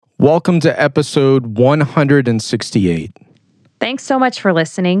Welcome to episode 168. Thanks so much for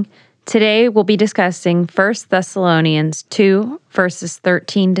listening. Today we'll be discussing 1 Thessalonians 2, verses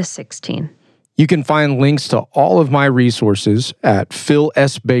 13 to 16. You can find links to all of my resources at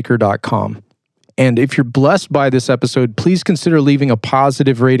philsbaker.com. And if you're blessed by this episode, please consider leaving a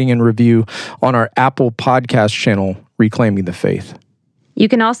positive rating and review on our Apple podcast channel, Reclaiming the Faith. You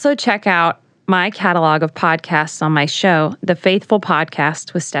can also check out my catalog of podcasts on my show, The Faithful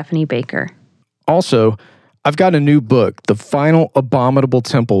Podcast with Stephanie Baker. Also, I've got a new book, The Final Abominable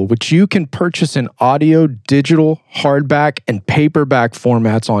Temple, which you can purchase in audio, digital, hardback, and paperback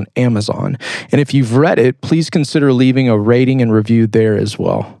formats on Amazon. And if you've read it, please consider leaving a rating and review there as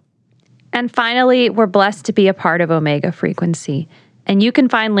well. And finally, we're blessed to be a part of Omega Frequency. And you can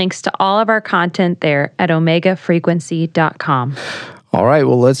find links to all of our content there at omegafrequency.com. All right,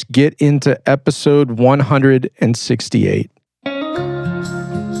 well, let's get into episode 168.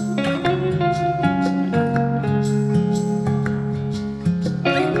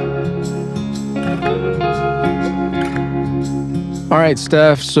 All right,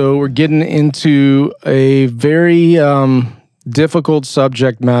 Steph, so we're getting into a very difficult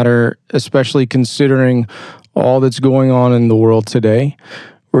subject matter, especially considering all that's going on in the world today.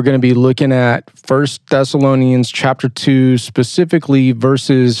 We're going to be looking at 1 Thessalonians chapter 2, specifically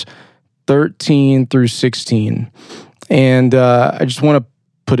verses 13 through 16. And I just want to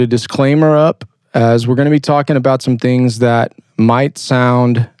put a disclaimer up, as we're going to be talking about some things that might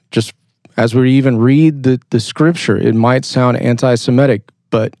sound, just as we even read the scripture, it might sound anti-Semitic,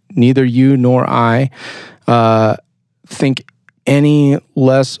 but neither you nor I think any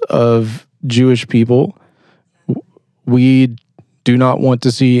less of Jewish people. We do not want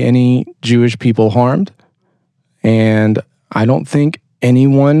to see any Jewish people harmed. And I don't think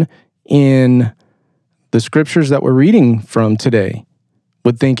anyone in the scriptures that we're reading from today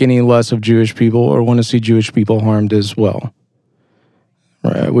would think any less of Jewish people or want to see Jewish people harmed as well.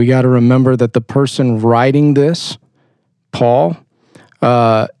 Right? We got to remember that the person writing this, Paul,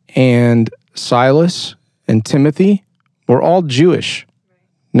 and Silas and Timothy, were all Jewish.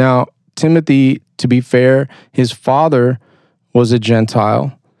 Now, Timothy, to be fair, his father was a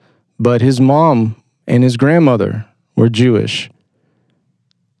Gentile, but his mom and his grandmother were Jewish.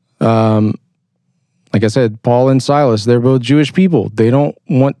 Like I said, Paul and Silas, they're both Jewish people. They don't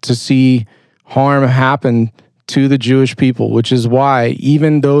want to see harm happen to the Jewish people, which is why,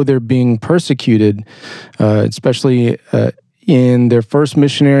 even though they're being persecuted, especially in their first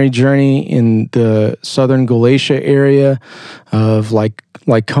missionary journey in the southern Galatia area of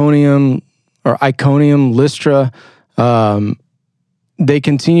Iconium, Lystra, they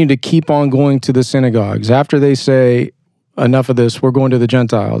continue to keep on going to the synagogues. After they say, enough of this, we're going to the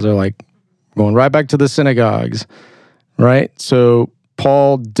Gentiles, they're like, going right back to the synagogues, right? So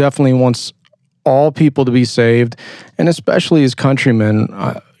Paul definitely wants all people to be saved, and especially his countrymen.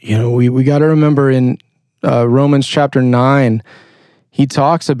 We got to remember in Romans chapter 9, he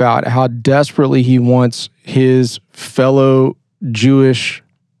talks about how desperately he wants his fellow Jewish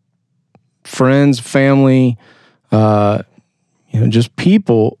friends, family, just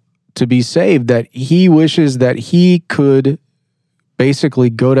people to be saved, that he wishes that he could basically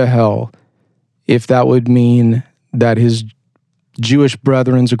go to hell if that would mean that his Jewish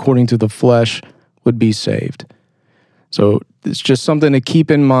brethren, according to the flesh, would be saved. So it's just something to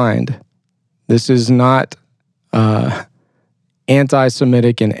keep in mind. This is not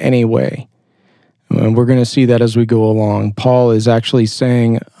anti-Semitic in any way. And we're going to see that as we go along. Paul is actually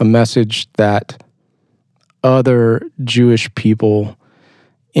saying a message that other Jewish people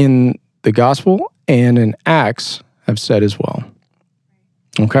in the gospel and in Acts have said as well.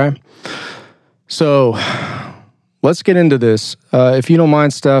 Okay? So let's get into this. If you don't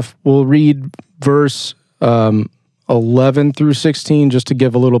mind, Steph, we'll read verse 11 through 16 just to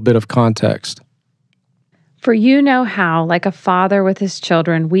give a little bit of context. For you know how, like a father with his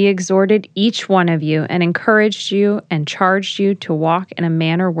children, we exhorted each one of you and encouraged you and charged you to walk in a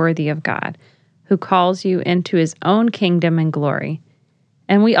manner worthy of God, who calls you into his own kingdom and glory.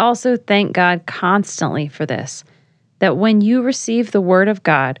 And we also thank God constantly for this, that when you received the word of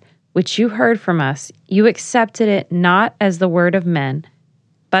God, which you heard from us, you accepted it not as the word of men,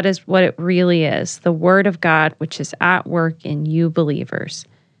 but as what it really is, the word of God, which is at work in you believers.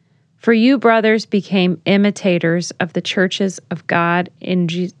 For you, brothers, became imitators of the churches of God in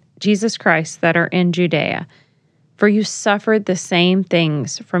Jesus Christ that are in Judea. For you suffered the same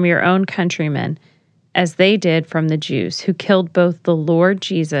things from your own countrymen as they did from the Jews, who killed both the Lord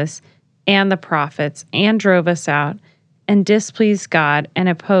Jesus and the prophets, and drove us out, and displease God and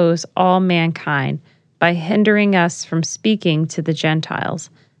oppose all mankind by hindering us from speaking to the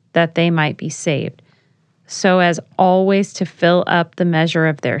Gentiles that they might be saved, so as always to fill up the measure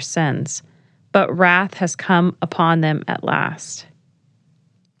of their sins. But wrath has come upon them at last.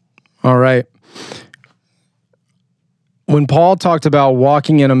 All right. When Paul talked about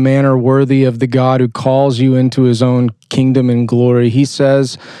walking in a manner worthy of the God who calls you into his own kingdom and glory, he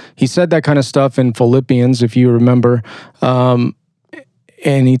said that kind of stuff in Philippians, if you remember. And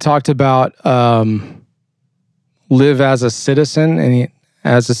he talked about live as a citizen,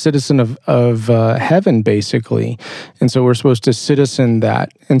 as a citizen of heaven, basically. And so we're supposed to citizen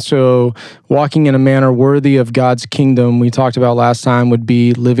that. And so walking in a manner worthy of God's kingdom, we talked about last time, would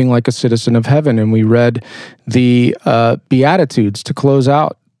be living like a citizen of heaven. And we read the Beatitudes to close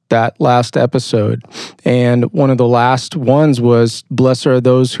out that last episode. And one of the last ones was, blessed are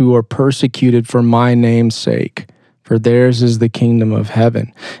those who are persecuted for my name's sake, for theirs is the kingdom of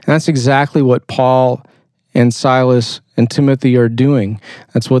heaven. And that's exactly what Paul and Silas and Timothy are doing.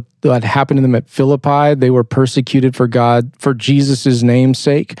 That's what happened to them at Philippi. They were persecuted for God, for Jesus' name's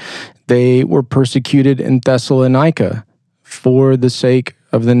sake. They were persecuted in Thessalonica for the sake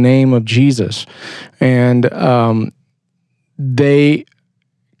of the name of Jesus. And they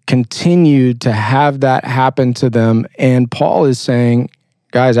continued to have that happen to them. And Paul is saying,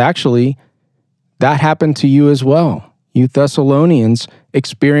 guys, actually, that happened to you as well. You Thessalonians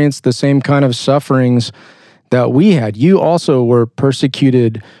experienced the same kind of sufferings that we had. You also were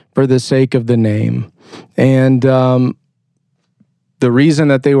persecuted for the sake of the name. And the reason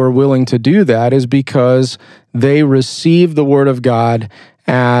that they were willing to do that is because they received the word of God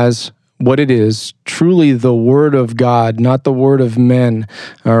as what it is, truly the word of God, not the word of men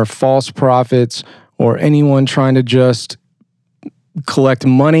or false prophets or anyone trying to just collect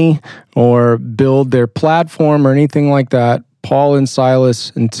money or build their platform or anything like that. Paul and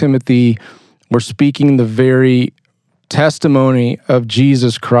Silas and Timothy were speaking the very testimony of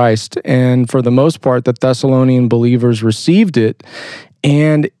Jesus Christ. And for the most part, the Thessalonian believers received it,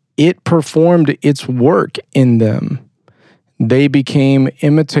 and it performed its work in them. They became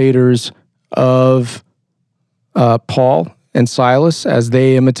imitators of Paul and Silas as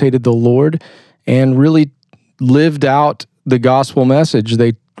they imitated the Lord and really lived out the gospel message.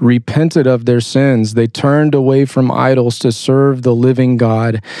 They repented of their sins. They turned away from idols to serve the living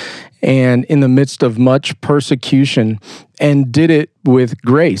God, and in the midst of much persecution, and did it with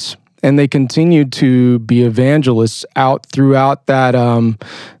grace. And they continued to be evangelists out throughout that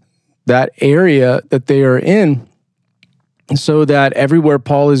area that they are in, so that everywhere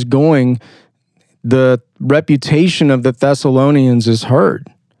Paul is going, the reputation of the Thessalonians is heard.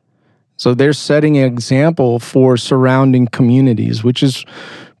 So they're setting an example for surrounding communities, which is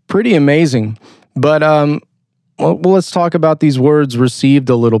pretty amazing. But well, let's talk about these words received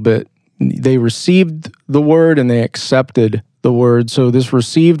a little bit. They received the word and they accepted the word. So this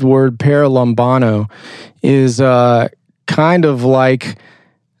received word, paralambano, is kind of like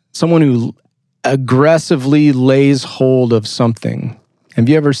someone who aggressively lays hold of something. Have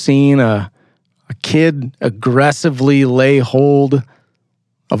you ever seen a kid aggressively lay hold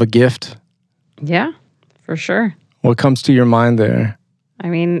of a gift? Yeah, for sure. What comes to your mind there? I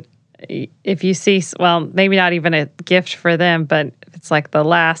mean, if you see, well, maybe not even a gift for them, but if it's like the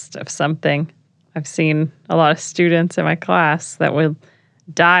last of something, I've seen a lot of students in my class that will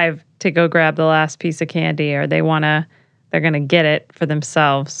dive to go grab the last piece of candy, or they're going to get it for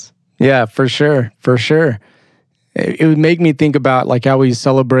themselves. Yeah, for sure. For sure. It would make me think about like how we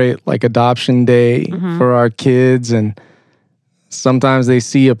celebrate like Adoption Day for our kids, and sometimes they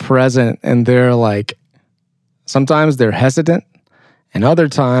see a present and they're like, sometimes they're hesitant, and other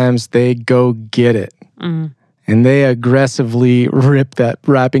times they go get it. And they aggressively rip that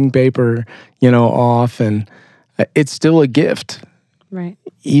wrapping paper, off, and it's still a gift. Right.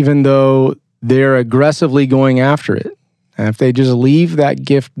 Even though they're aggressively going after it. And if they just leave that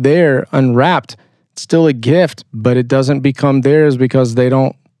gift there unwrapped, it's still a gift, but it doesn't become theirs because they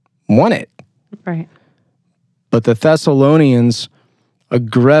don't want it. Right. But the Thessalonians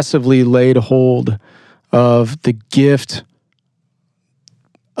aggressively laid hold of the gift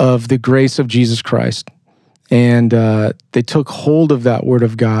of the grace of Jesus Christ. And they took hold of that word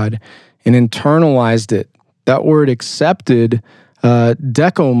of God and internalized it. That word accepted,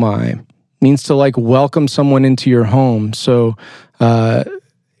 dekomai, means to like welcome someone into your home. So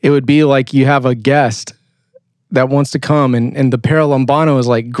it would be like you have a guest that wants to come, and the paralambano is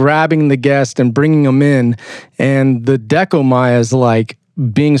like grabbing the guest and bringing them in. And the dekomai is like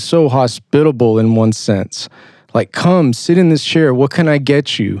being so hospitable in one sense. Like, come, sit in this chair. What can I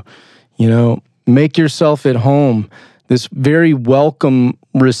get you? Make yourself at home. This very welcome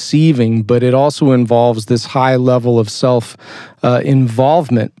receiving, but it also involves this high level of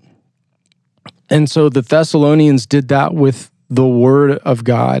self-involvement. And so the Thessalonians did that with the Word of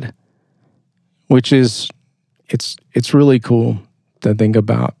God, which is, it's really cool to think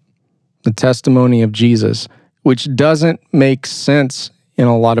about. The testimony of Jesus, which doesn't make sense in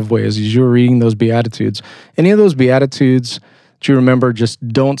a lot of ways as you're reading those Beatitudes. Any of those Beatitudes that you remember just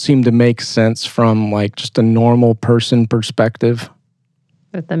don't seem to make sense from like just a normal person perspective.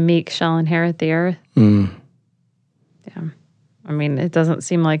 That the meek shall inherit the earth. Yeah. I mean, it doesn't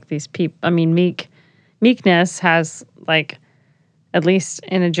seem like these people, I mean, meekness has like, at least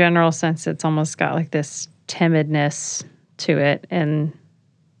in a general sense, it's almost got like this timidness to it and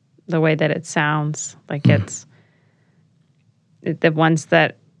the way that it sounds. Like the ones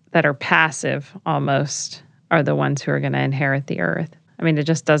that are passive almost are the ones who are going to inherit the earth. I mean, it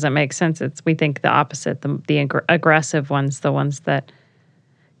just doesn't make sense. We think the opposite, the aggressive ones, the ones that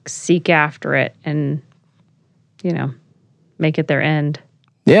seek after it and, make it their end.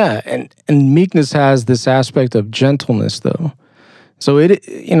 Yeah, and meekness has this aspect of gentleness, though. So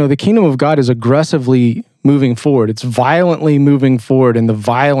the kingdom of God is aggressively moving forward. It's violently moving forward, and the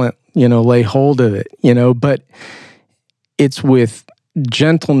violent, lay hold of it, but it's with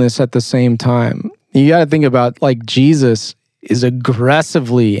gentleness at the same time. You got to think about like Jesus is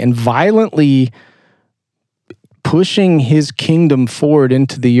aggressively and violently pushing his kingdom forward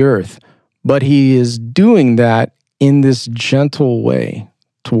into the earth, but he is doing that in this gentle way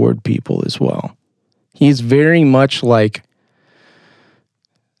toward people as well. He's very much like,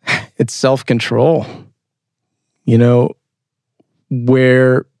 it's self-control,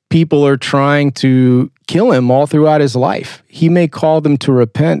 where people are trying to kill him all throughout his life. He may call them to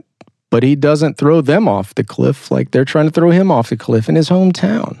repent, but he doesn't throw them off the cliff like they're trying to throw him off the cliff in his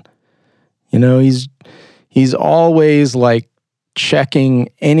hometown. He's always like checking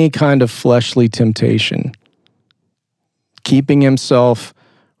any kind of fleshly temptation, keeping himself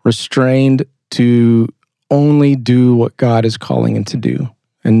restrained to only do what God is calling him to do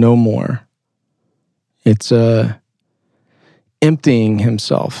and no more. It's emptying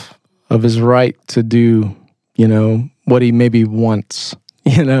himself of his right to do, what he maybe wants,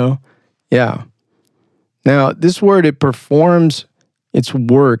 Yeah. Now, this word, it performs its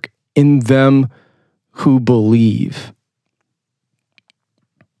work in them who believe.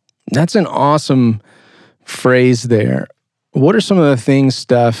 That's an awesome phrase there. What are some of the things,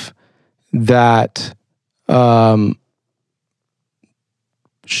 Steph, that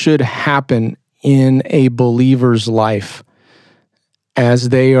should happen in a believer's life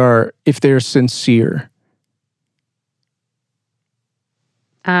if they're sincere?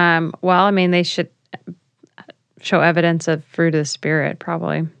 Well, I mean, they should show evidence of fruit of the Spirit,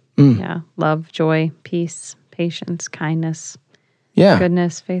 probably. Yeah. Love, joy, peace, patience, kindness,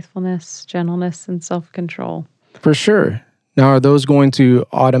 goodness, faithfulness, gentleness, and self-control. For sure. Now, are those going to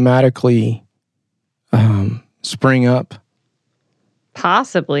automatically spring up?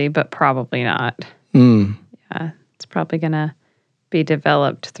 Possibly, but probably not. Yeah, it's probably going to be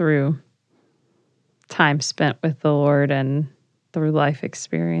developed through time spent with the Lord and through life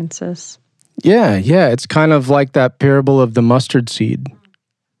experiences. Yeah. It's kind of like that parable of the mustard seed.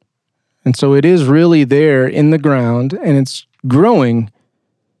 And so it is really there in the ground, and it's growing,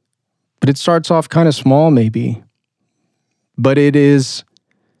 but it starts off kind of small maybe. But it is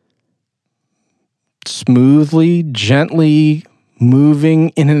smoothly, gently moving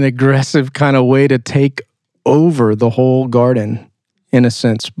in an aggressive kind of way to take over the whole garden, in a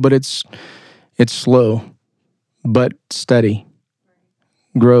sense. But it's slow, but steady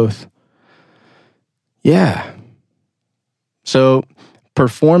growth. Yeah. So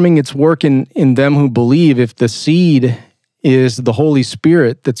performing its work in them who believe, if the seed is the Holy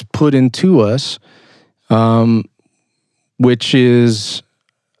Spirit that's put into us, which is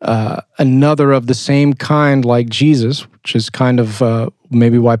another of the same kind like Jesus, which is kind of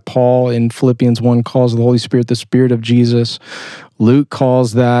maybe why Paul in Philippians 1 calls the Holy Spirit the Spirit of Jesus. Luke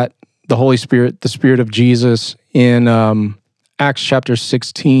calls that the Holy Spirit the Spirit of Jesus in Acts chapter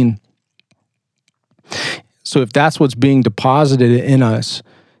 16. So if that's what's being deposited in us,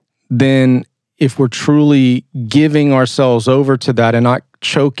 then if we're truly giving ourselves over to that and not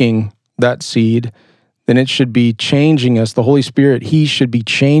choking that seed, then it should be changing us. The Holy Spirit, he should be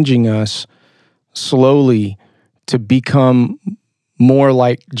changing us slowly to become more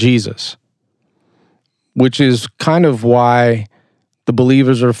like Jesus, which is kind of why the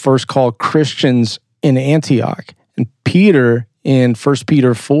believers are first called Christians in Antioch. And Peter in 1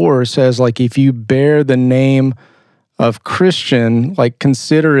 Peter 4 says, like, if you bear the name of Christian, like,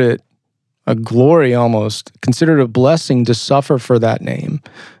 consider it a glory almost, consider it a blessing to suffer for that name.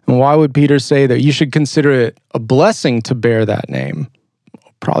 And why would Peter say that you should consider it a blessing to bear that name?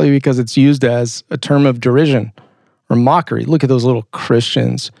 Probably because it's used as a term of derision or mockery. Look at those little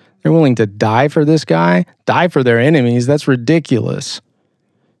Christians. They're willing to die for this guy, die for their enemies. That's ridiculous,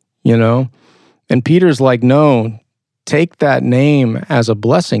 you know? And Peter's like, no, take that name as a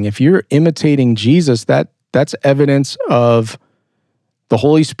blessing. If you're imitating Jesus, that's evidence of the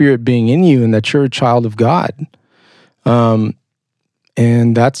Holy Spirit being in you and that you're a child of God. And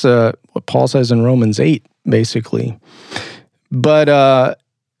that's what Paul says in Romans 8, basically. But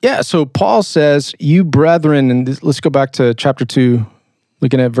so Paul says, you brethren, and let's go back to chapter 2,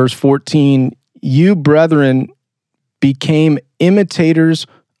 looking at verse 14, you brethren became imitators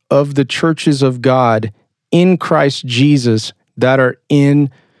of the churches of God in Christ Jesus that are in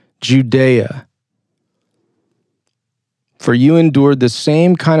Judea. For you endured the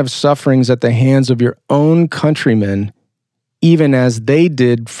same kind of sufferings at the hands of your own countrymen, even as they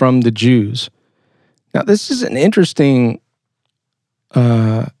did from the Jews. Now, this is an interesting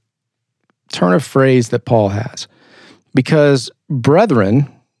turn of phrase that Paul has, because brethren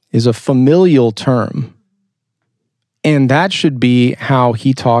is a familial term, and that should be how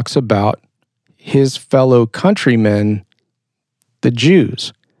he talks about his fellow countrymen, the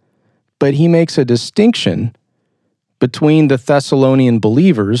Jews. But he makes a distinction between the Thessalonian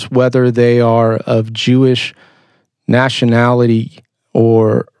believers, whether they are of Jewish nationality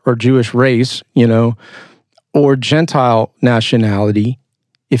or Jewish race, or Gentile nationality.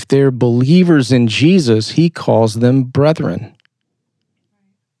 If they're believers in Jesus, he calls them brethren.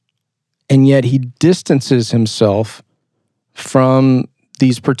 And yet he distances himself from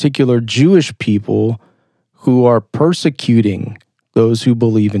these particular Jewish people who are persecuting those who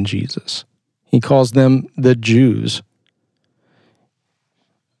believe in Jesus. He calls them the Jews.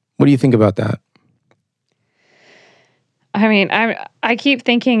 What do you think about that? I mean, I keep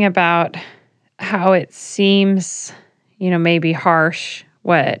thinking about how it seems, maybe harsh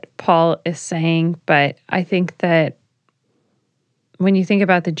what Paul is saying, but I think that when you think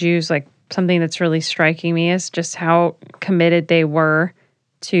about the Jews, like something that's really striking me is just how committed they were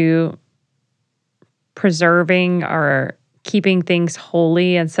to preserving or keeping things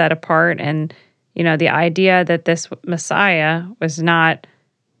holy and set apart. And, the idea that this Messiah was not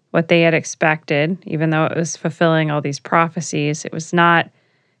what they had expected, even though it was fulfilling all these prophecies,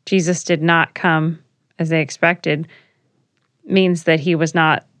 Jesus did not come as they expected, means that he was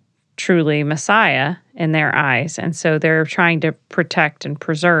not truly Messiah in their eyes. And so they're trying to protect and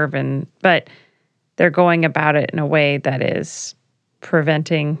preserve, but they're going about it in a way that is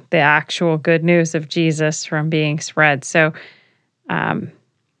preventing the actual good news of Jesus from being spread. So,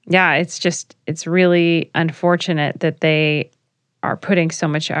 it's really unfortunate that they are putting so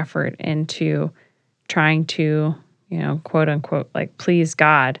much effort into trying to, quote unquote, like please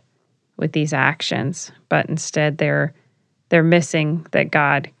God with these actions, but instead they're missing that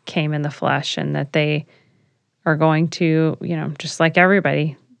God came in the flesh and that they are going to, just like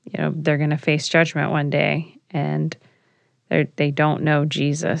everybody, they're going to face judgment one day, and they don't know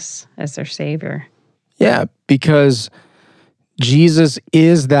Jesus as their Savior. Yeah, because Jesus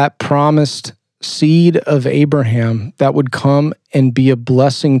is that promised seed of Abraham that would come and be a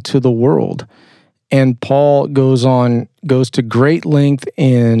blessing to the world. And Paul goes to great length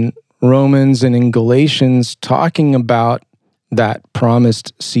in Romans and in Galatians talking about that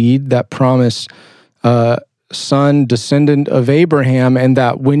promised seed, that promised son, descendant of Abraham, and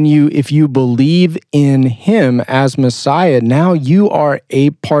that if you believe in him as Messiah, now you are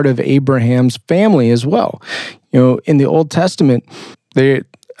a part of Abraham's family as well. In the Old Testament,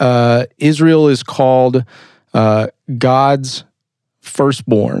 Israel is called God's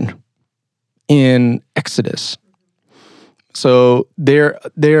firstborn in Exodus. So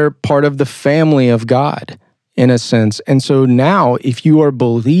they're part of the family of God in a sense. And so now if you are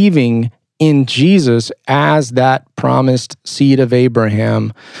believing in Jesus as that promised seed of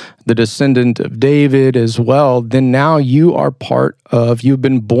Abraham, the descendant of David as well, then now you've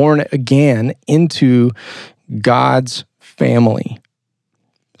been born again into God's family.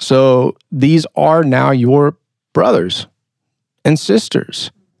 So these are now your brothers and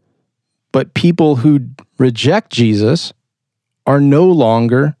sisters. But people who reject Jesus are no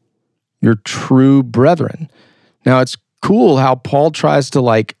longer your true brethren. Now, it's cool how Paul tries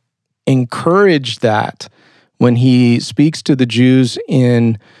to encourage that when he speaks to the Jews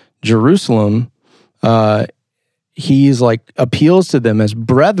in Jerusalem. He's appeals to them as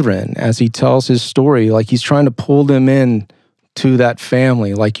brethren as he tells his story. He's trying to pull them in to that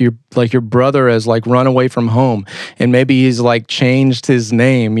family, like your brother has like run away from home, and maybe he's like changed his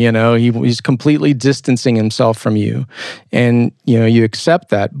name, he's completely distancing himself from you, and you accept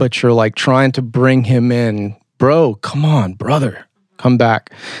that, but you're like trying to bring him in. Bro, come on, brother, come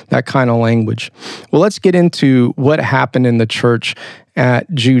back. That kind of language. Well, let's get into what happened in the church at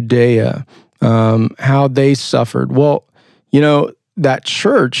Judea, how they suffered. Well, that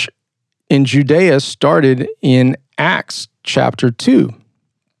church in Judea started in Acts chapter 2.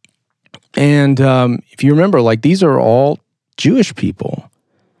 And if you remember, like, these are all Jewish people.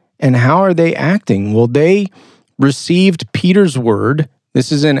 And how are they acting? Well, they received Peter's word.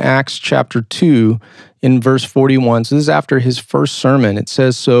 This is in Acts chapter 2 in verse 41. So this is after his first sermon. It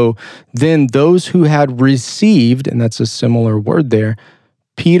says, so then those who had received, and that's a similar word there,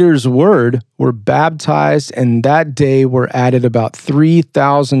 Peter's word, were baptized, and that day were added about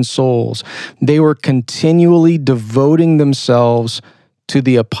 3,000 souls. They were continually devoting themselves to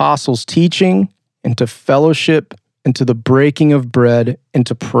the apostles' teaching and to fellowship and to the breaking of bread and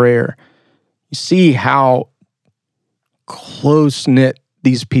to prayer. You see how close-knit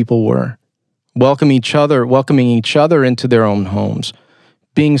these people were, welcoming each other into their own homes,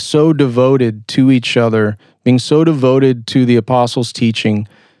 being so devoted to each other, being so devoted to the apostles' teaching,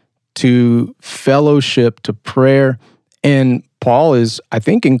 to fellowship, to prayer. And Paul is, I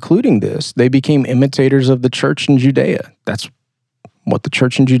think, including this. They became imitators of the church in Judea. That's what the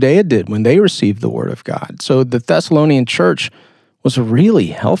church in Judea did when they received the word of God. So the Thessalonian church was really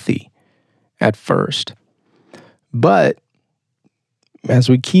healthy at first. But as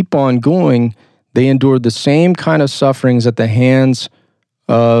we keep on going, they endured the same kind of sufferings at the hands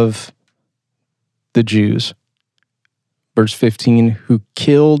of the Jews. Verse 15, who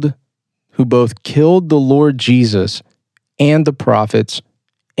both killed the Lord Jesus and the prophets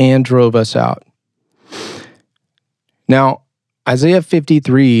and drove us out. Now, Isaiah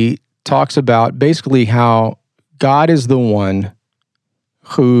 53 talks about basically how God is the one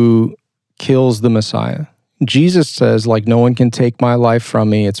who kills the Messiah. Jesus says, like, no one can take my life from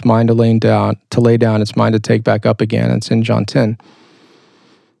me. It's mine to lay down. It's mine to take back up again. It's in John 10.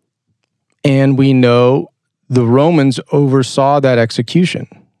 And we know the Romans oversaw that execution.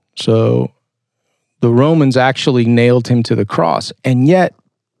 So the Romans actually nailed him to the cross. And yet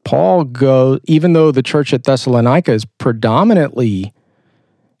Paul goes, even though the church at Thessalonica is predominantly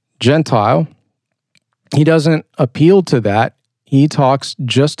Gentile, he doesn't appeal to that. He talks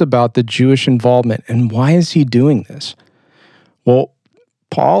just about the Jewish involvement. And why is he doing this? Well,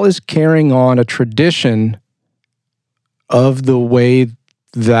 Paul is carrying on a tradition of the way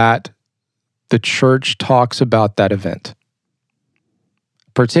that the church talks about that event,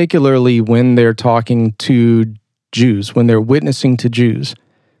 particularly when they're talking to Jews, when they're witnessing to Jews.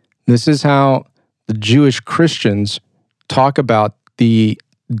 This is how the Jewish Christians talk about the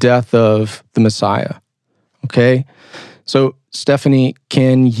death of the Messiah. Okay? So, Stephanie,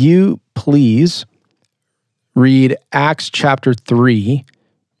 can you please read Acts chapter 3,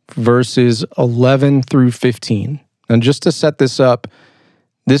 verses 11 through 15? And just to set this up,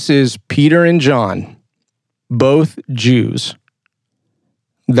 this is Peter and John, both Jews,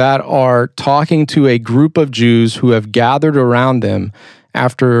 that are talking to a group of Jews who have gathered around them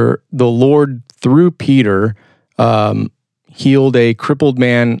after the Lord, through Peter, healed a crippled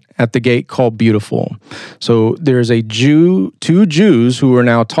man at the gate called Beautiful. So there's two Jews who are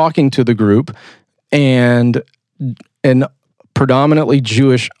now talking to the group, and an predominantly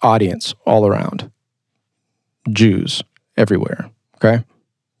Jewish audience all around. Jews everywhere, okay?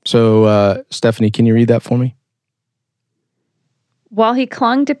 So, Stephanie, can you read that for me? While he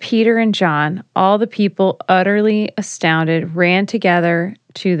clung to Peter and John, all the people, utterly astounded, ran together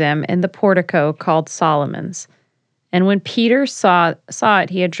to them in the portico called Solomon's. And when Peter saw it,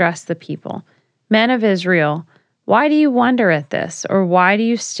 he addressed the people. Men of Israel, why do you wonder at this? Or why do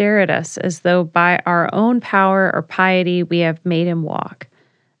you stare at us as though by our own power or piety we have made him walk?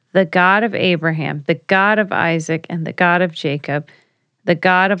 The God of Abraham, the God of Isaac, and the God of Jacob, the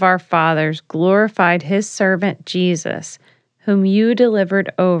God of our fathers, glorified his servant Jesus, whom you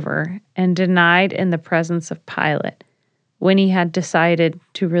delivered over and denied in the presence of Pilate, when he had decided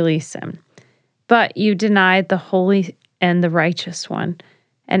to release him. But you denied the holy and the righteous one,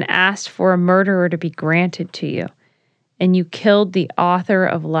 and asked for a murderer to be granted to you. And you killed the author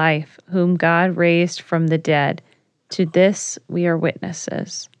of life, whom God raised from the dead. To this we are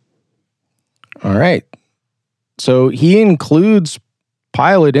witnesses. All right. So he includes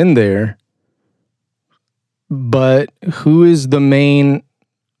Pilate in there, but who is the main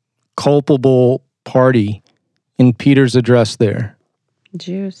culpable party in Peter's address there?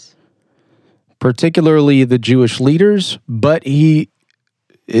 Jews. particularly the Jewish leaders, but it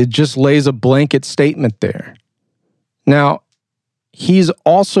just lays a blanket statement there. Now, he's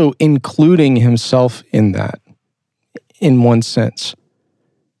also including himself in that, in one sense.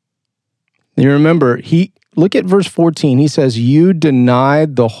 You remember, look at verse 14. He says, "You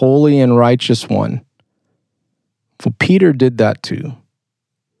denied the holy and righteous one." Well, Peter did that too.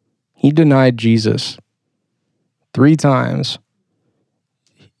 He denied Jesus 3 times.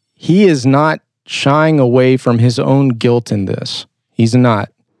 He is not shying away from his own guilt in this. He's not.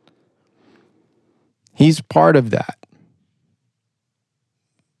 He's part of that.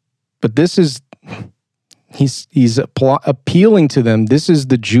 But this is, he's appealing to them. This is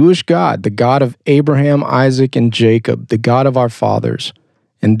the Jewish God, the God of Abraham, Isaac, and Jacob, the God of our fathers.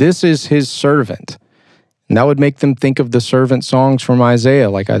 And this is his servant. And that would make them think of the servant songs from Isaiah,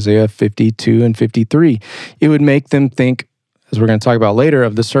 like Isaiah 52 and 53. It would make them think, as we're going to talk about later,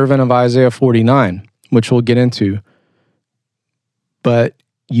 of the servant of Isaiah 49, which we'll get into. But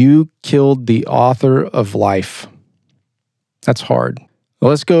you killed the author of life. That's hard. Well,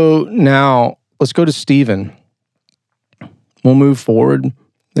 let's go to Stephen. We'll move forward.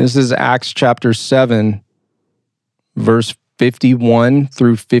 This is Acts chapter 7, verse 51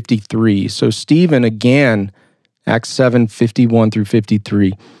 through 53. So Stephen, again, Acts 7, 51 through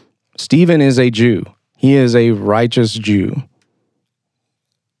 53. Stephen is a Jew. He is a righteous Jew.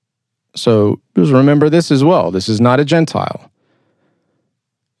 So just remember this as well. This is not a Gentile.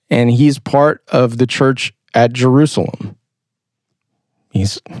 And he's part of the church at Jerusalem.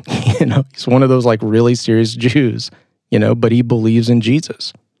 He's one of those like really serious Jews, but he believes in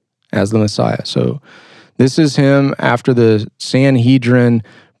Jesus as the Messiah. So this is him after the Sanhedrin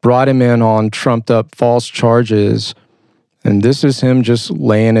brought him in on trumped up false charges. And this is him just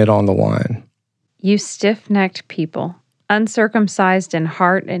laying it on the line. You stiff-necked people, uncircumcised in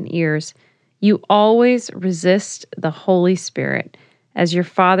heart and ears, you always resist the Holy Spirit. As your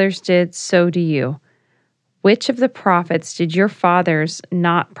fathers did, so do you. Which of the prophets did your fathers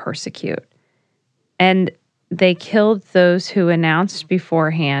not persecute? And they killed those who announced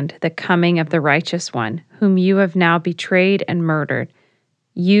beforehand the coming of the righteous one, whom you have now betrayed and murdered.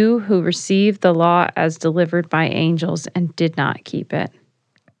 You who received the law as delivered by angels and did not keep it.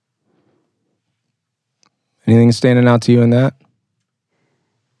 Anything standing out to you in that?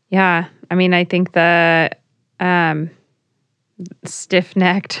 Yeah, I think the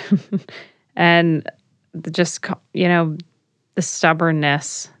stiff-necked and just, the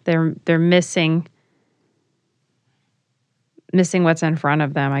stubbornness. They're missing what's in front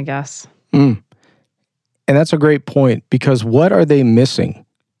of them, I guess. And that's a great point, because what are they missing?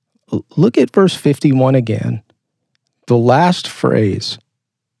 Look at verse 51 again. The last phrase.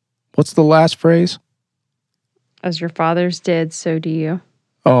 What's the last phrase? As your fathers did, so do you.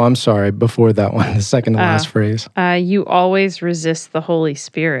 Oh, I'm sorry. Before that one, the second to last phrase. You always resist the Holy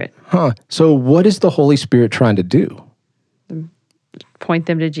Spirit. So what is the Holy Spirit trying to do? Point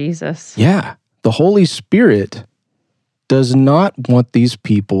them to Jesus. Yeah. The Holy Spirit does not want these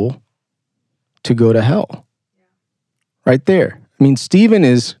people to go to hell. Right there. Stephen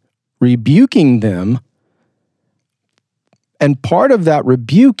is rebuking them. And part of that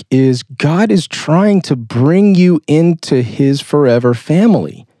rebuke is God is trying to bring you into his forever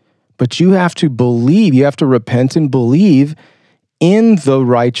family. But you have to believe, you have to repent and believe in the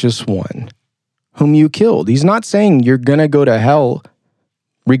righteous one whom you killed. He's not saying you're going to go to hell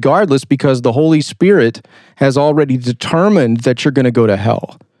regardless, because the Holy Spirit has already determined that you're going to go to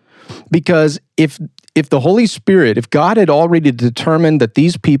hell. Because if the Holy Spirit, if God had already determined that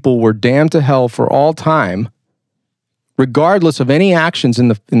these people were damned to hell for all time, regardless of any actions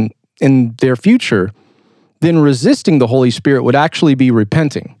in their future, then resisting the Holy Spirit would actually be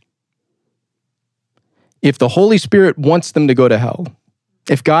repenting. If the Holy Spirit wants them to go to hell,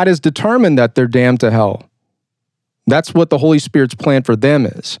 if God has determined that they're damned to hell, that's what the Holy Spirit's plan for them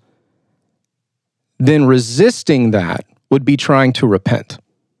is, then resisting that would be trying to repent.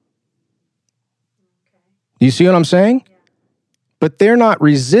 Do you see what I'm saying? Yeah. But they're not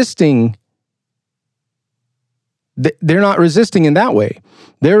resisting. They're not resisting in that way.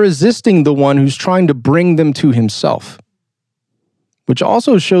 They're resisting the one who's trying to bring them to himself, which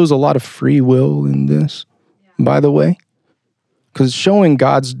also shows a lot of free will in this, by the way, because it's showing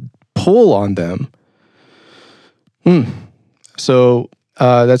God's pull on them. So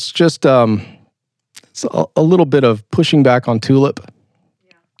that's just it's a little bit of pushing back on Tulip.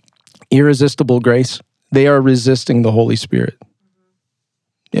 Yeah. Irresistible grace. They are resisting the Holy Spirit.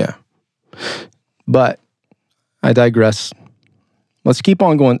 Yeah. But I digress. Let's keep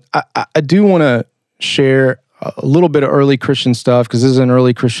on going. I do want to share a little bit of early Christian stuff, because this is an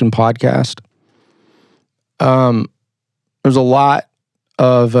early Christian podcast. There's a lot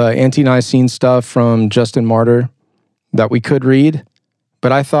of anti-Nicene stuff from Justin Martyr that we could read,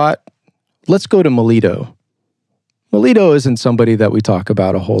 but I thought, let's go to Melito. Melito isn't somebody that we talk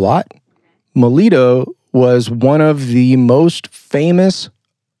about a whole lot. Melito was one of the most famous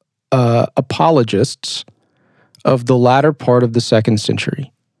apologists of the latter part of the 2nd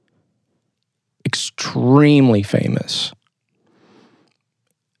century. Extremely famous.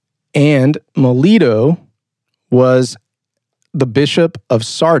 And Melito was the bishop of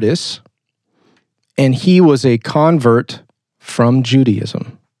Sardis, and he was a convert from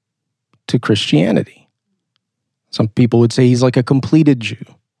Judaism to Christianity. Some people would say he's like a completed Jew,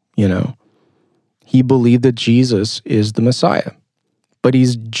 you know. He believed that Jesus is the Messiah, but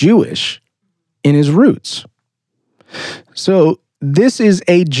he's Jewish in his roots. So this is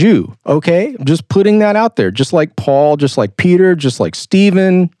a Jew, okay? I'm just putting that out there. Just like Paul, just like Peter, just like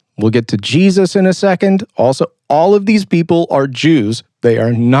Stephen. We'll get to Jesus in a second. Also, all of these people are Jews. They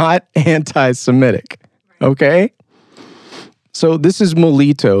are not anti-Semitic, okay? So this is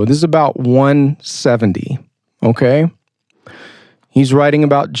Melito. This is about 170, okay? He's writing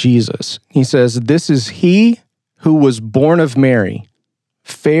about Jesus. He says, "This is he who was born of Mary,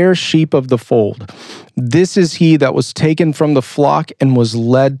 fair sheep of the fold. This is he that was taken from the flock and was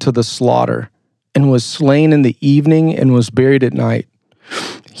led to the slaughter, and was slain in the evening and was buried at night.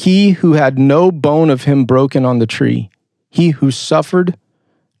 He who had no bone of him broken on the tree, he who suffered,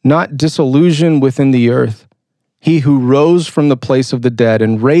 not disillusion within the earth, he who rose from the place of the dead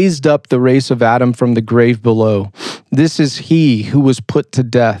and raised up the race of Adam from the grave below. This is he who was put to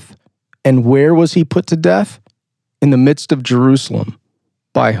death. And where was he put to death? In the midst of Jerusalem.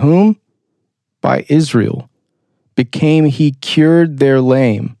 By whom? By Israel. Became he cured their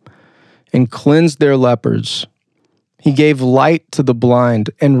lame and cleansed their lepers. He gave light to the blind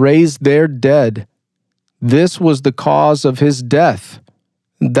and raised their dead. This was the cause of his death.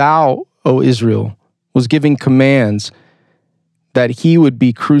 Thou, O Israel, was giving commands that he would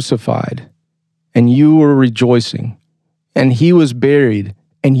be crucified, and you were rejoicing. And he was buried,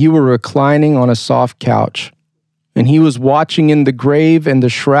 and you were reclining on a soft couch. And he was watching in the grave and the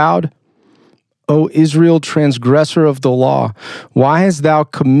shroud. O Israel, transgressor of the law, why hast thou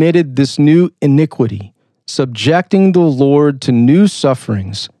committed this new iniquity, subjecting the Lord to new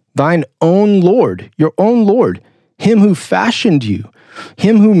sufferings, thine own Lord, your own Lord, him who fashioned you,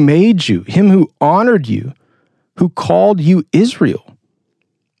 him who made you, him who honored you, who called you Israel?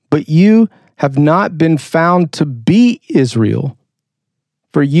 But you have not been found to be Israel,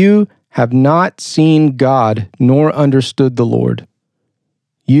 for you have not seen God nor understood the Lord.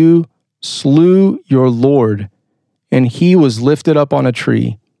 You slew your Lord, and he was lifted up on a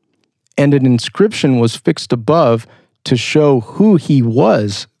tree, and an inscription was fixed above to show who he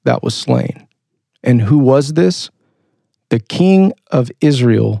was that was slain. And who was this? The King of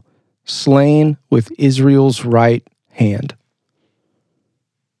Israel, slain with Israel's right hand."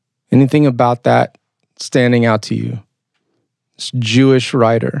 Anything about that standing out to you? This Jewish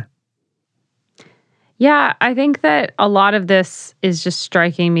writer. Yeah, I think that a lot of this is just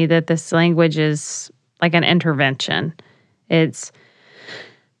striking me that this language is like an intervention.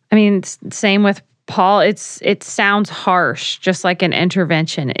 Same with Paul. It sounds harsh, just like an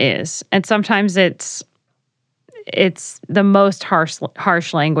intervention is. And sometimes it's the most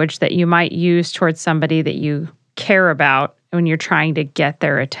harsh language that you might use towards somebody that you care about when you're trying to get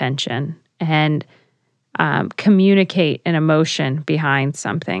their attention and communicate an emotion behind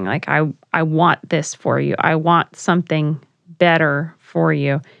something. Like, I want this for you. I want something better for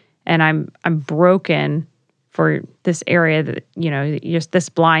you. And I'm broken for this area that, just this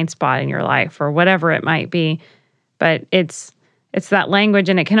blind spot in your life or whatever it might be. But it's that language,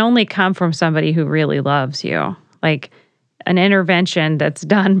 and it can only come from somebody who really loves you. Like an intervention that's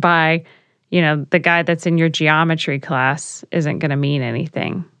done by, the guy that's in your geometry class isn't going to mean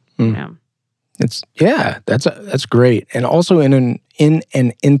anything. That's great. And also in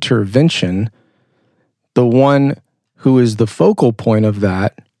an intervention, the one who is the focal point of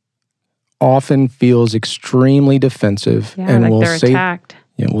that often feels extremely defensive and like will they're say attacked.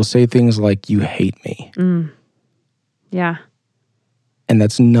 Will say things like, "You hate me." Yeah. And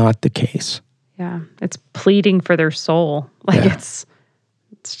that's not the case. Yeah. It's pleading for their soul. Like it's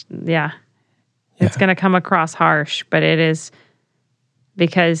going to come across harsh, but it is,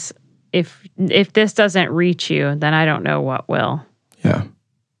 because if this doesn't reach you, then I don't know what will. Yeah.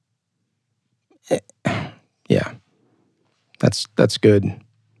 Yeah. That's good.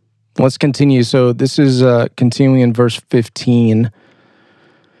 Let's continue. So this is continuing in verse 15.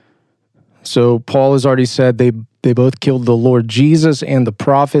 So Paul has already said they both killed the Lord Jesus and the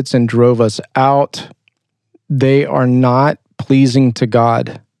prophets and drove us out. they are not pleasing to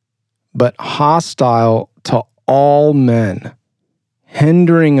God, but hostile to all men,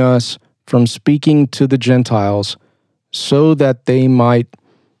 hindering us from speaking to the Gentiles so that they might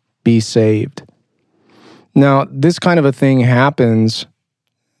be saved. Now, this kind of a thing happens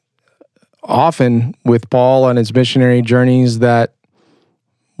often with Paul on his missionary journeys, that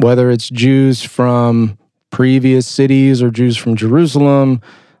whether it's Jews from previous cities or Jews from Jerusalem,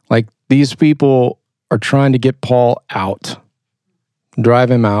 like these people are trying to get Paul out,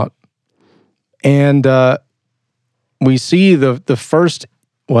 drive him out. And we see the first,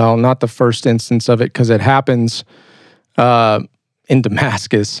 well, not the first instance of it because it happens in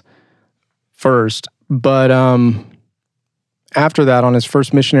Damascus first, but after that, on his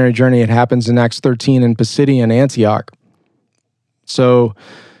first missionary journey, it happens in Acts 13 in Pisidian Antioch. So,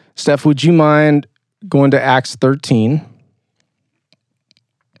 Steph, would you mind going to Acts 13?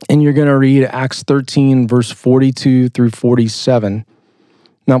 And you're going to read Acts 13, verse 42 through 47.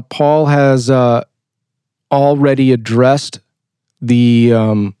 Now, Paul has already addressed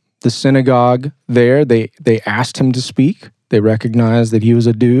the synagogue there. They asked him to speak. They recognized that he was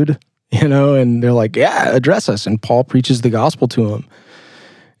a dude, and they're like, yeah, address us. And Paul preaches the gospel to him.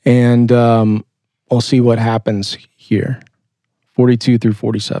 And we'll see what happens here. 42 through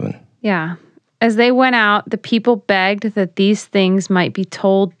 47. Yeah. As they went out, the people begged that these things might be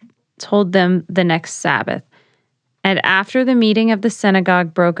told them the next Sabbath. And after the meeting of the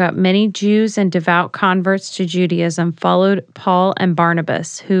synagogue broke up, many Jews and devout converts to Judaism followed Paul and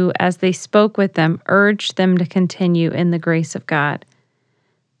Barnabas, who, as they spoke with them, urged them to continue in the grace of God.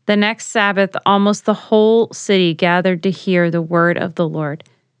 The next Sabbath, almost the whole city gathered to hear the word of the Lord.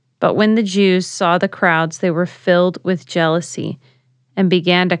 But when the Jews saw the crowds, they were filled with jealousy and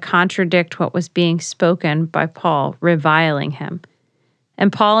began to contradict what was being spoken by Paul, reviling him.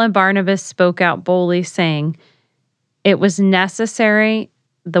 And Paul and Barnabas spoke out boldly, saying, "It was necessary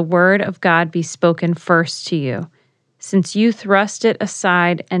the word of God be spoken first to you, since you thrust it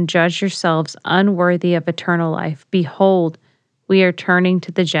aside and judge yourselves unworthy of eternal life. Behold, we are turning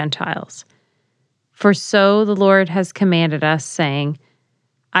to the Gentiles. For so the Lord has commanded us, saying,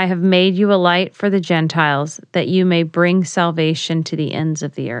 I have made you a light for the Gentiles, that you may bring salvation to the ends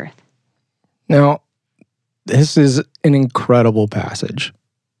of the earth." Now, this is an incredible passage.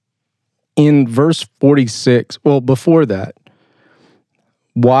 In verse 46, well, before that,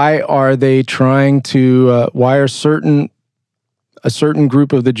 why are they trying to, why are a certain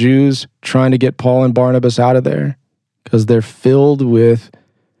group of the Jews trying to get Paul and Barnabas out of there? Because they're filled with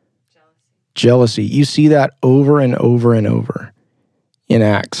jealousy. You see that over and over and over in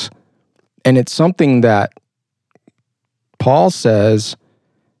Acts. And it's something that Paul says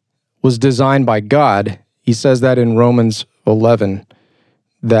was designed by God. He says that in Romans 11,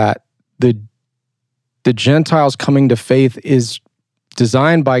 that the Gentiles coming to faith is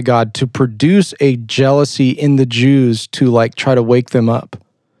designed by God to produce a jealousy in the Jews to try to wake them up.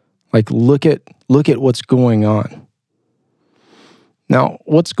 Look at what's going on. Now,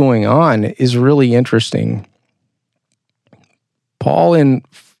 what's going on is really interesting. Paul and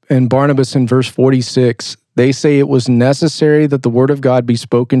Barnabas in verse 46, they say it was necessary that the word of God be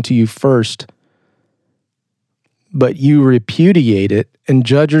spoken to you first, but you repudiate it and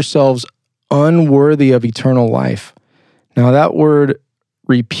judge yourselves unworthy of eternal life. Now, that word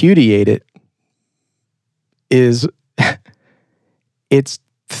repudiate it is, it's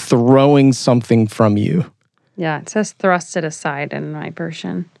throwing something from you. Yeah, it says thrust it aside in my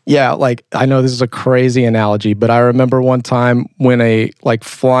version. Yeah, I know this is a crazy analogy, but I remember one time when a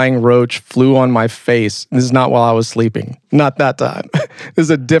flying roach flew on my face. This is not while I was sleeping. Not that time. This is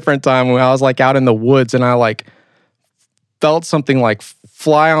a different time when I was out in the woods and I felt something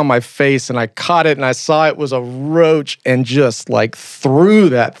fly on my face and I caught it and I saw it was a roach and just threw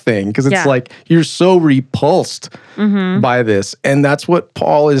that thing because it's you're so repulsed by this. And that's what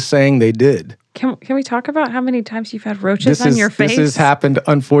Paul is saying they did. Can we talk about how many times you've had roaches on your face? This has happened,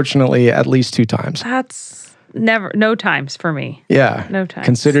 unfortunately, at least 2 times. That's no times for me. Yeah. No times.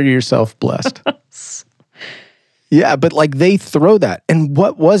 Consider yourself blessed. Yeah, but they throw that. And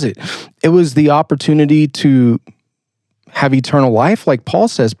what was it? It was the opportunity to have eternal life, like Paul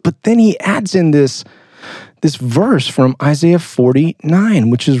says. But then he adds in this verse from Isaiah 49,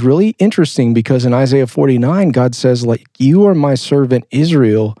 which is really interesting because in Isaiah 49, God says, you are my servant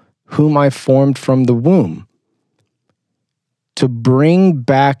Israel, whom I formed from the womb, to bring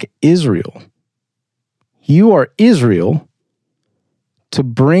back Israel. You are Israel, to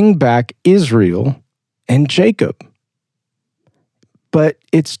bring back Israel and Jacob. But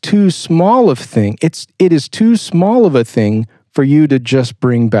it's too small of thing. It is too small of a thing for you to just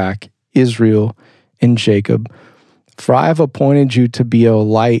bring back Israel in Jacob, for I have appointed you to be a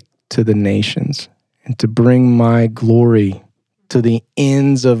light to the nations and to bring my glory to the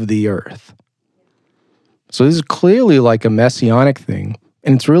ends of the earth. So this is clearly like a messianic thing.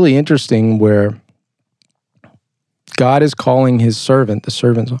 And it's really interesting where God is calling his servant, the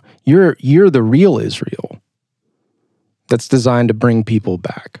servant, you're the real Israel that's designed to bring people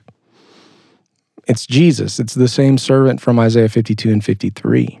back. It's Jesus. It's the same servant from Isaiah 52 and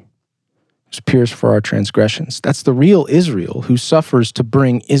 53. Who's pierced for our transgressions. That's the real Israel who suffers to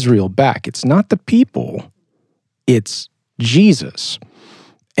bring Israel back. It's not the people. It's Jesus.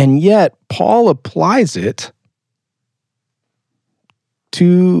 And yet, Paul applies it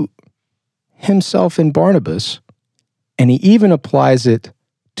to himself and Barnabas, and he even applies it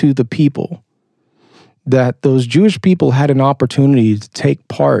to the people, that those Jewish people had an opportunity to take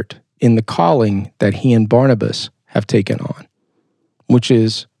part in the calling that he and Barnabas have taken on, which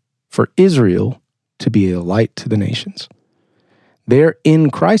is for Israel to be a light to the nations. They're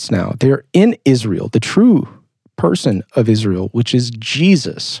in Christ now. They're in Israel, the true person of Israel, which is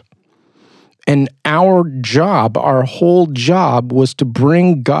Jesus. And our job, our whole job, was to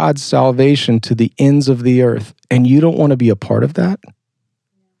bring God's salvation to the ends of the earth. And you don't want to be a part of that?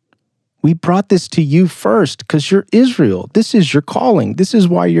 We brought this to you first because you're Israel. This is your calling. This is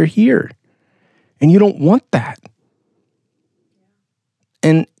why you're here. And you don't want that.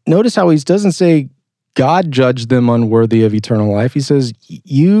 And notice how he doesn't say God judged them unworthy of eternal life. He says,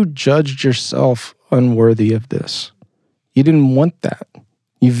 you judged yourself unworthy of this. You didn't want that.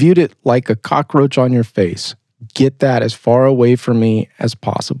 You viewed it like a cockroach on your face. Get that as far away from me as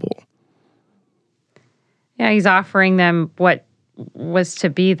possible. Yeah, he's offering them what was to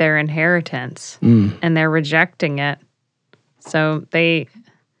be their inheritance, and they're rejecting it. So it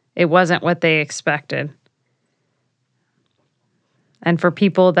wasn't what they expected. And for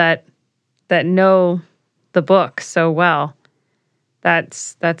people that know the book so well,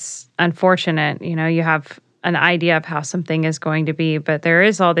 that's unfortunate. You know, you have an idea of how something is going to be, but there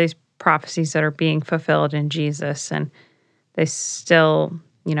is all these prophecies that are being fulfilled in Jesus, and they still,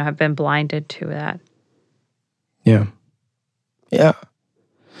 have been blinded to that. Yeah. Yeah.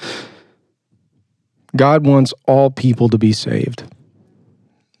 God wants all people to be saved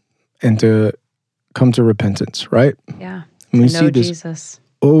and to come to repentance, right? Yeah. And we to know see this Jesus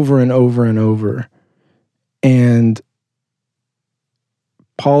over and over and over. And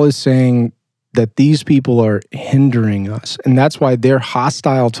Paul is saying that these people are hindering us, and that's why they're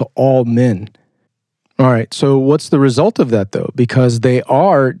hostile to all men. All right, so what's the result of that, though? Because they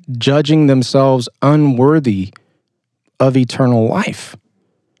are judging themselves unworthy of eternal life.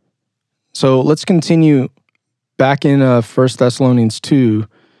 So let's continue back in 1 Thessalonians 2.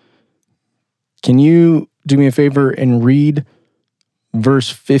 Can you do me a favor and read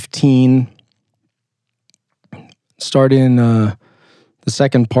verse 15? Start in the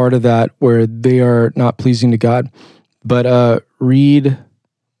second part of that where they are not pleasing to God, but read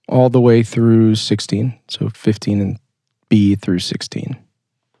all the way through 16. So 15 and B through 16.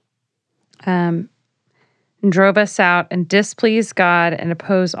 Drove us out and displeased God and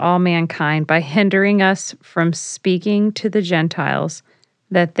opposed all mankind by hindering us from speaking to the Gentiles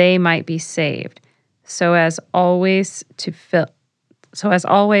that they might be saved, so as always to fill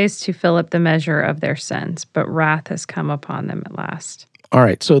up the measure of their sins. But wrath has come upon them at last. All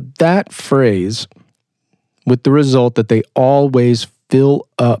right, so that phrase, with the result that they always fill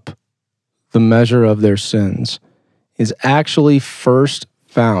up the measure of their sins, is actually first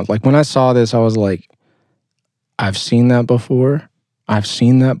found. Like when I saw this, I was like, I've seen that before. I've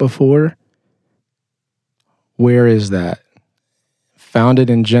seen that before. Where is that? Found it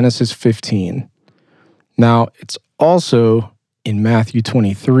in Genesis 15. Now, it's also in Matthew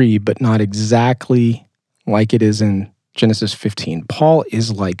 23, but not exactly like it is in Genesis 15. Paul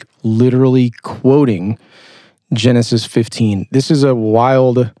is like literally quoting Genesis 15. This is a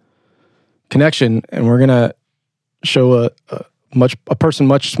wild connection, and we're going to show a person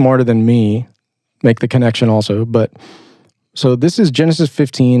much smarter than me make the connection also. But so this is Genesis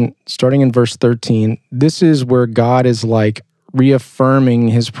 15, starting in verse 13. This is where God is like reaffirming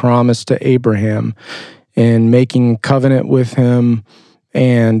his promise to Abraham and making covenant with him.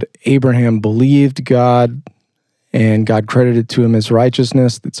 And Abraham believed God, and God credited to him as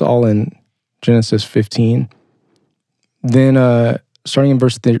righteousness. That's all in Genesis 15. Then starting in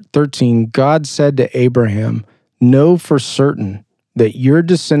verse 13, God said to Abraham, "Know for certain that your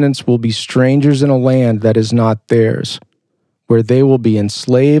descendants will be strangers in a land that is not theirs, where they will be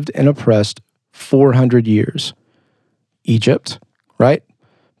enslaved and oppressed 400 years. Egypt, right?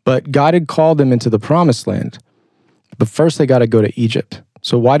 But God had called them into the promised land. But first they got to go to Egypt.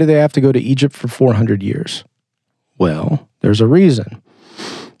 So why do they have to go to Egypt for 400 years? Well, there's a reason.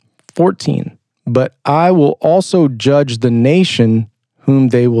 14, but I will also judge the nation whom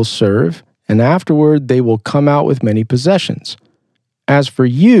they will serve, and afterward they will come out with many possessions. As for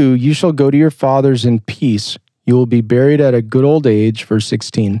you, you shall go to your fathers in peace. You will be buried at a good old age. Verse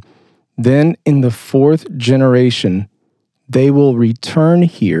 16. Then in the fourth generation, they will return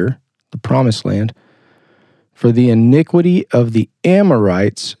here, the promised land, for the iniquity of the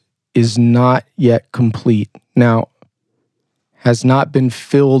Amorites is not yet complete. Now, has not been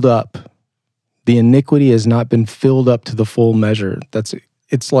filled up. The iniquity has not been filled up to the full measure.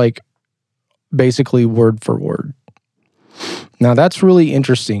 It's like basically word for word. Now that's really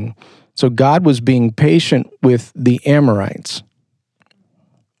interesting. So God was being patient with the Amorites,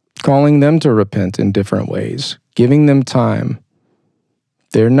 calling them to repent in different ways, giving them time.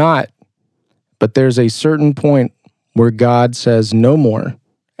 They're not, but there's a certain point where God says no more,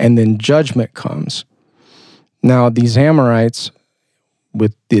 and then judgment comes. Now, these Amorites,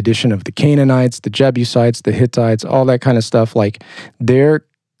 with the addition of the Canaanites, the Jebusites, the Hittites, all that kind of stuff, like they're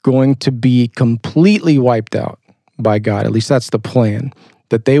going to be completely wiped out by God. At least that's the plan.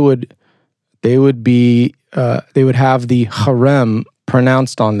 That they would have the harem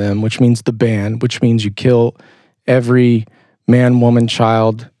pronounced on them, which means the ban, which means you kill every man, woman,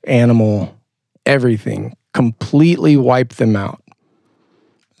 child, animal, everything, completely wipe them out,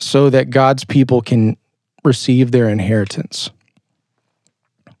 so that God's people can receive their inheritance.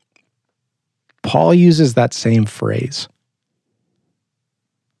 Paul uses that same phrase.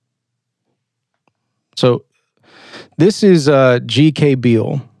 So this is G.K.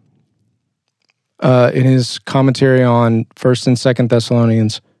 Beale in his commentary on 1st and 2nd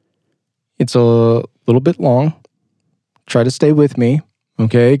Thessalonians. It's a little bit long. Try to stay with me,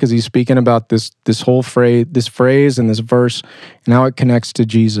 okay? Because he's speaking about this whole phrase, this phrase and this verse, and how it connects to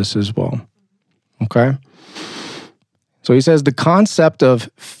Jesus as well, okay? So he says, the concept of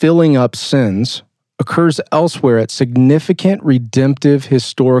filling up sins occurs elsewhere at significant redemptive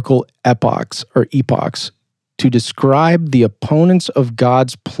historical epochs to describe the opponents of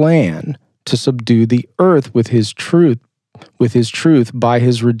God's plan to subdue the earth with his truth by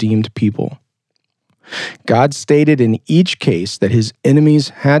his redeemed people. God stated in each case that his enemies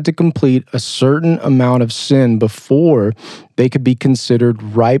had to complete a certain amount of sin before they could be considered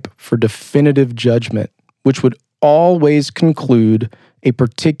ripe for definitive judgment, which would always conclude a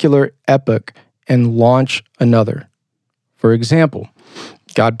particular epoch and launch another. For example,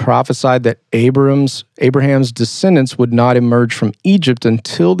 God prophesied that Abraham's descendants would not emerge from Egypt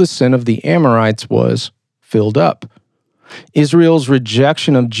until the sin of the Amorites was filled up. Israel's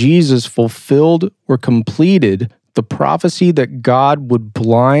rejection of Jesus fulfilled or completed the prophecy that God would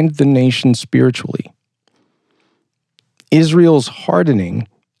blind the nation spiritually. Israel's hardening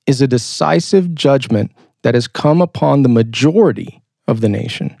is a decisive judgment that has come upon the majority of the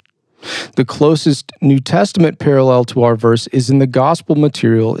nation. The closest New Testament parallel to our verse is in the gospel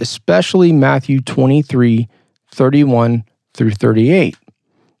material, especially Matthew 23, 31 through 38.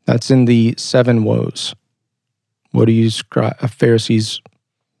 That's in the 7 woes. What do you Pharisees,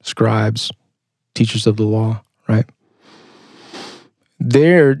 scribes, teachers of the law, right?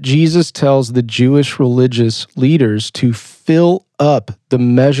 There, Jesus tells the Jewish religious leaders to fill up the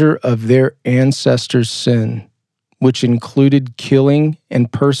measure of their ancestors' sin, which included killing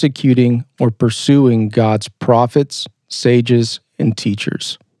and persecuting or pursuing God's prophets, sages, and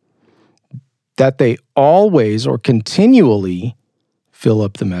teachers. That they always or continually fill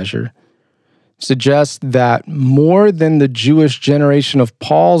up the measure suggests that more than the Jewish generation of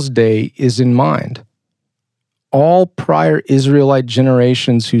Paul's day is in mind. All prior Israelite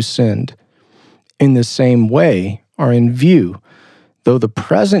generations who sinned in the same way are in view, though the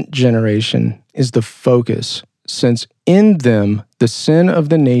present generation is the focus, since in them the sin of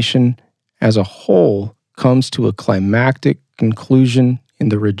the nation as a whole comes to a climactic conclusion in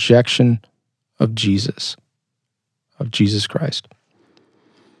the rejection of Jesus Christ.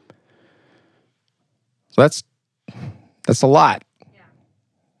 So that's a lot. Yeah.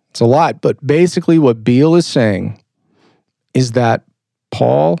 It's a lot, but basically what Beale is saying is that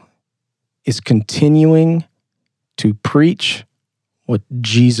Paul is continuing to preach what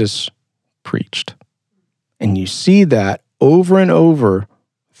Jesus preached. And you see that over and over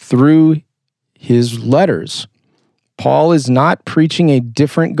through his letters. Paul is not preaching a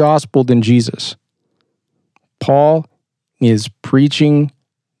different gospel than Jesus. Paul is preaching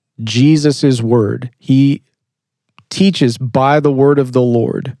Jesus' word. He teaches by the word of the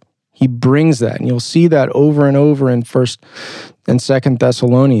Lord. He brings that, and you'll see that over and over in 1st and 2nd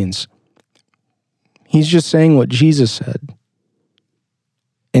Thessalonians. He's just saying what Jesus said.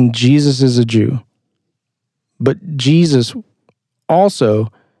 and Jesus is a Jew. But Jesus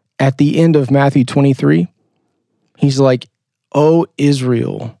also, at the end of Matthew 23, he's like, "O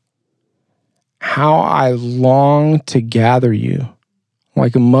Israel, how I long to gather you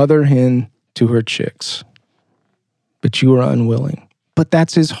like a mother hen to her chicks, but you are unwilling." But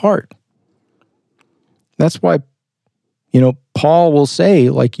that's his heart. That's why, Paul will say,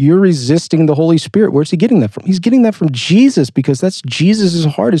 like, you're resisting the Holy Spirit. Where's he getting that from? He's getting that from Jesus, because that's Jesus'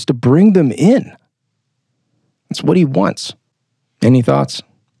 heart, is to bring them in. That's what he wants. Any thoughts?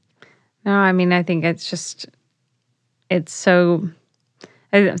 No, I mean, I think it's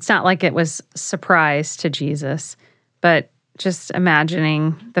not like it was a surprise to Jesus, but just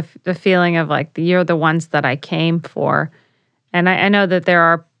imagining the feeling of like, you're the ones that I came for. And I know that there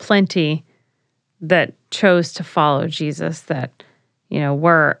are plenty that chose to follow Jesus that,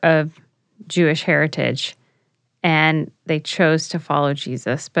 were of Jewish heritage, and they chose to follow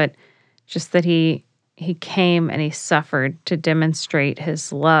Jesus. But just that he came and he suffered to demonstrate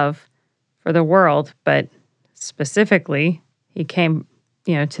his love for the world, but specifically he came,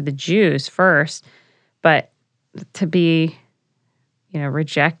 to the Jews first, but to be,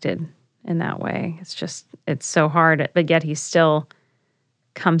 rejected in that way, it's so hard, but yet he still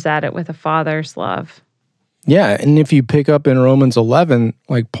comes at it with a father's love. Yeah, and if you pick up in Romans 11,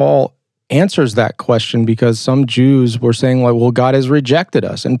 like, Paul answers that question, because some Jews were saying, like, well, God has rejected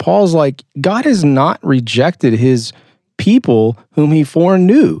us. And Paul's like, God has not rejected his people whom he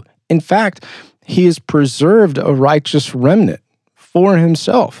foreknew. In fact, he has preserved a righteous remnant for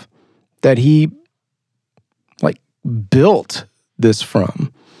himself that he, like, built this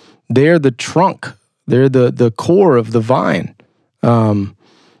from. They're the trunk. They're the core of the vine.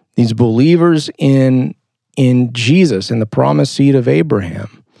 These believers in Jesus, in the promised seed of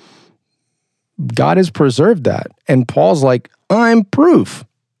Abraham. God has preserved that. And Paul's like, I'm proof.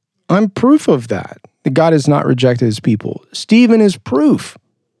 I'm proof of that. That God has not rejected his people. Stephen is proof.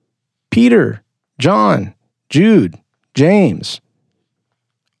 Peter, John, Jude, James.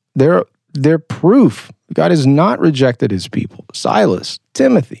 They're proof. God has not rejected his people. Silas,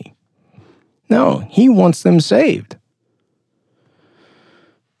 Timothy. No, he wants them saved.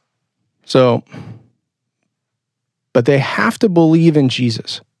 So, but they have to believe in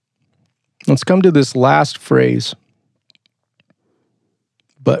Jesus. Let's come to this last phrase.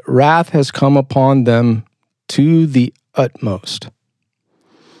 But wrath has come upon them to the utmost.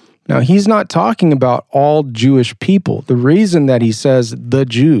 Now, he's not talking about all Jewish people. The reason that he says the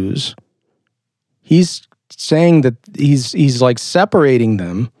Jews, he's saying that he's like separating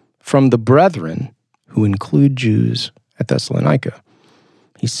them from the brethren, who include Jews at Thessalonica.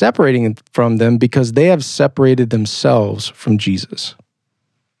 He's separating from them because they have separated themselves from Jesus.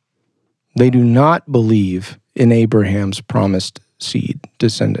 They do not believe in Abraham's promised seed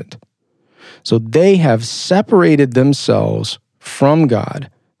descendant. So they have separated themselves from God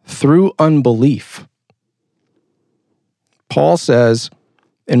through unbelief. Paul says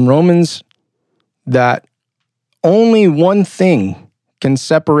in Romans that only one thing can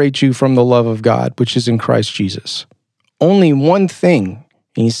separate you from the love of God, which is in Christ Jesus. Only one thing.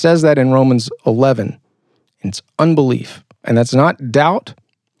 And he says that in Romans 11. And it's unbelief. And that's not doubt.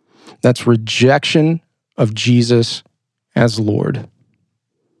 That's rejection of Jesus as Lord.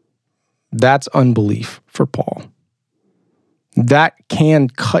 That's unbelief for Paul. That can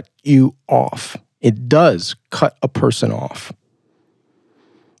cut you off. It does cut a person off.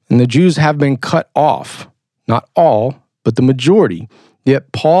 And the Jews have been cut off. Not all, but the majority.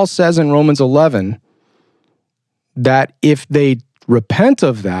 Yet Paul says in Romans 11 that if they repent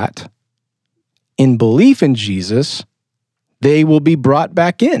of that in belief in Jesus, they will be brought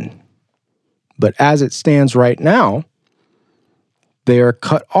back in. But as it stands right now, they are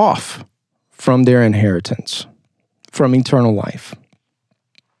cut off from their inheritance, from eternal life.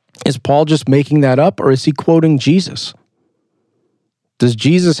 Is Paul just making that up, or is he quoting Jesus? Does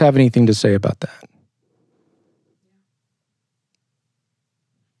Jesus have anything to say about that?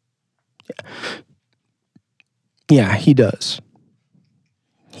 Yeah, he does.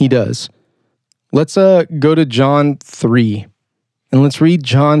 He does. Let's go to John 3, and let's read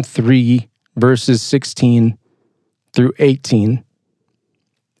John 3, verses 16 through 18,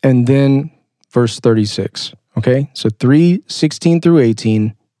 and then verse 36. Okay? So 3, 16 through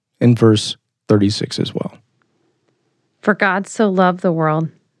 18, and verse 36 as well. For God so loved the world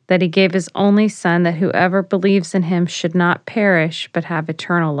that he gave his only Son, that whoever believes in him should not perish but have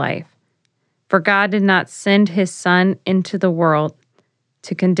eternal life. For God did not send his Son into the world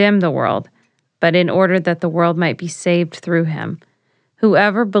to condemn the world, but in order that the world might be saved through him.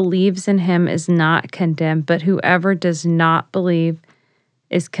 Whoever believes in him is not condemned, but whoever does not believe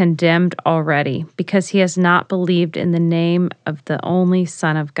is condemned already, because he has not believed in the name of the only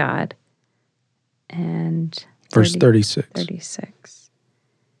Son of God. And verse 36. 36.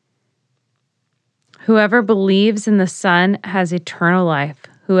 Whoever believes in the Son has eternal life.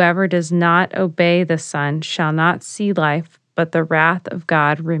 Whoever does not obey the Son shall not see life, but the wrath of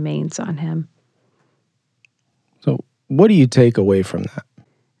God remains on him. So what do you take away from that?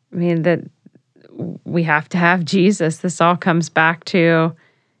 I mean, that we have to have Jesus. This all comes back to,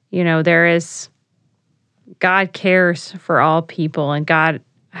 God cares for all people, and God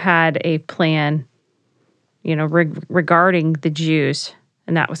had a plan, regarding the Jews,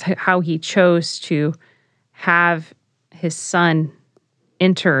 and that was how he chose to have his Son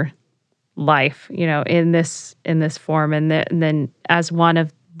enter life, in this form, and then as one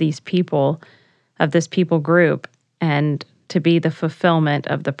of these people, of this people group, and to be the fulfillment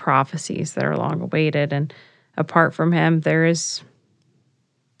of the prophecies that are long awaited. And apart from him, there's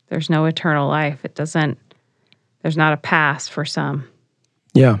no eternal life. There's not a pass for some.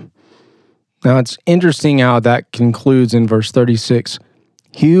 Yeah. Now it's interesting how that concludes in verse 36.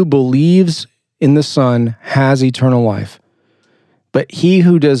 He who believes in the Son has eternal life, but he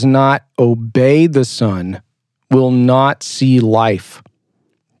who does not obey the Son will not see life,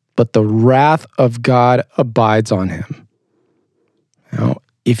 but the wrath of God abides on him. Now,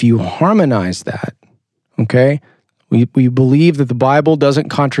 if you harmonize that, okay, we believe that the Bible doesn't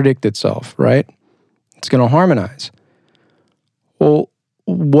contradict itself, right? It's going to harmonize. Well,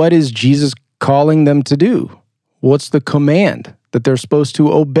 what is Jesus calling them to do? What's the command that they're supposed to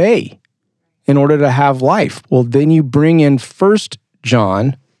obey in order to have life? Well, then you bring in 1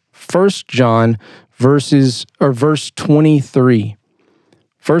 John verse 23.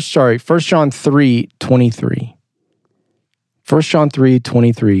 1 John 3:23. 1 John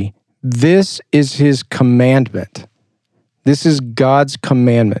 3:23. This is his commandment. This is God's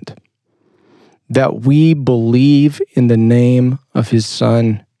commandment, that we believe in the name of his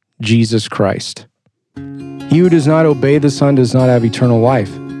Son, Jesus Christ. He who does not obey the Son does not have eternal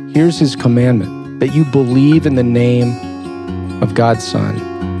life. Here's his commandment, that you believe in the name of God's Son,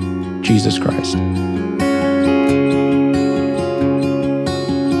 Jesus Christ.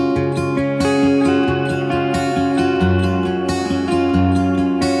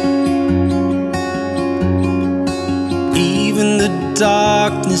 Even the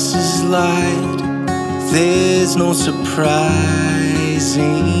darkness is light. There's no surprising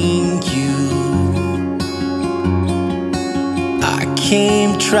you. I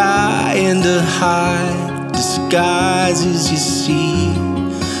came trying to hide disguises you see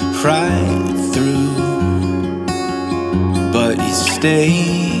right through, but you stay.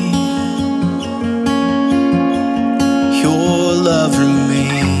 Your love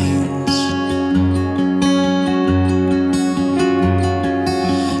remains.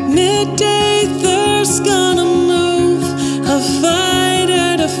 Midday thirst gonna move, a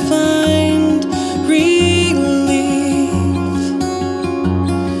fighter to find relief.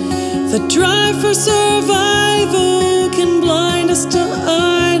 The drive for survival can blind us to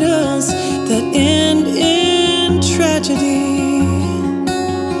idols that end in tragedy,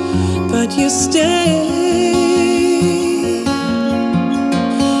 but you stay.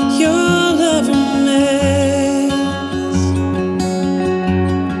 Your love remains.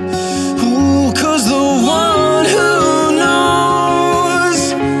 Ooh, 'cause the one who knows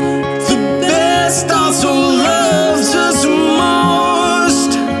the best also loves us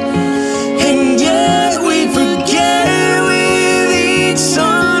most, and yet we forget with each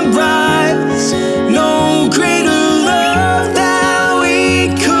sunrise. No greater love that we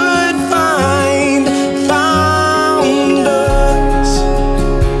could find found us.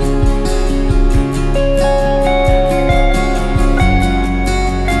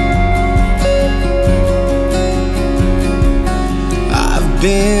 I've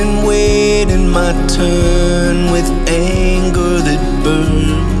been waiting my turn with anger that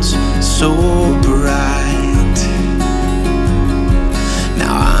burns so bright.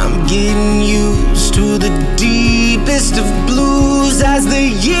 Now I'm getting used to the deepest of blues as the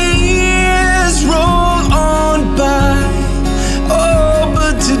years